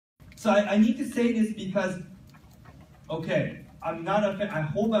So I need to say this because, okay, I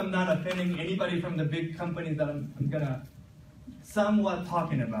hope I'm not offending anybody from the big companies that I'm gonna somewhat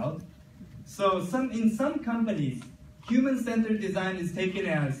talking about. So in some companies, human-centered design is taken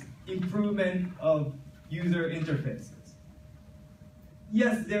as improvement of user interfaces.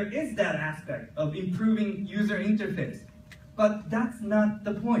 Yes, there is that aspect of improving user interface, but that's not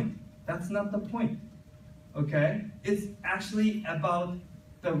the point. That's not the point, okay? It's actually about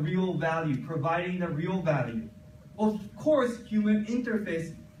the real value, providing the real value. Of course, human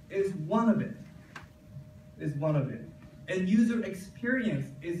interface is one of it, And user experience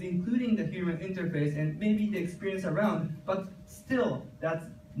is including the human interface and maybe the experience around, but still, that's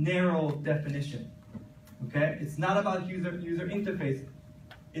narrow definition, okay? It's not about user interface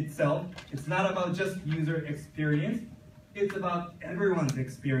itself. It's not about just user experience. It's about everyone's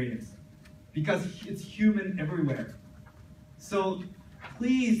experience because it's human everywhere. So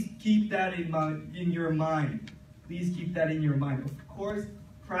please keep that in your mind. Please keep that in your mind. Of course,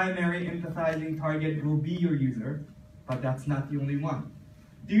 primary empathizing target will be your user, but that's not the only one.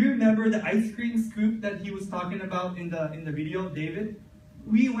 Do you remember the ice cream scoop that he was talking about in the video, David?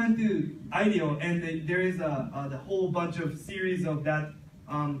 We went to IDEO and there is the whole bunch of series of that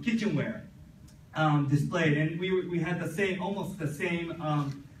kitchenware displayed, and we had almost the same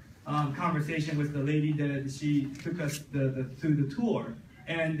conversation with the lady that she took us through the tour.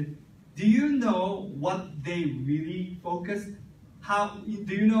 And do you know what they really focused?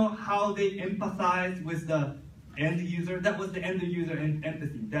 Do you know how they empathized with the end user? That was the end user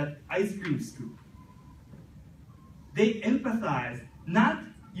empathy, that ice cream scoop. They empathize, not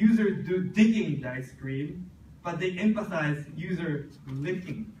user digging the ice cream, but they empathize user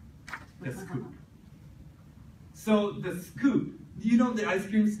licking the scoop. So the scoop, do you know the ice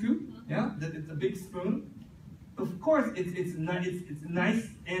cream scoop? Yeah, it's a big spoon. Of course, it's nice,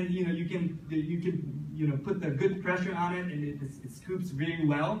 and you can put the good pressure on it, and it scoops really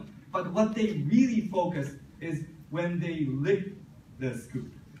well. But what they really focus is when they lick the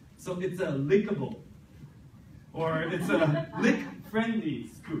scoop. So it's a lickable, or it's a lick-friendly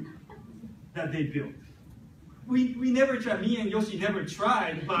scoop that they built. We never tried, me and Yoshi never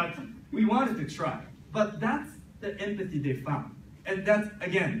tried, but we wanted to try. But that's the empathy they found. And that's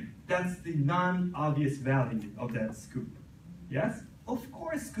the non-obvious value of that scoop. Yes? Of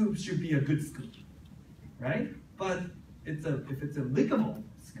course scoop should be a good scoop, right? But if it's a lickable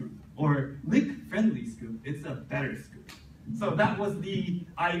scoop, or lick-friendly scoop, it's a better scoop. So that was the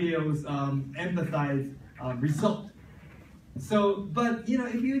IDEO's empathized result. So, but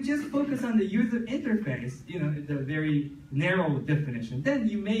if you just focus on the user interface, the very narrow definition, then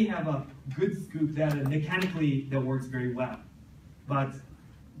you may have a good scoop that mechanically that works very well. But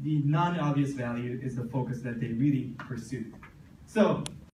the non-obvious value is the focus that they really pursued. So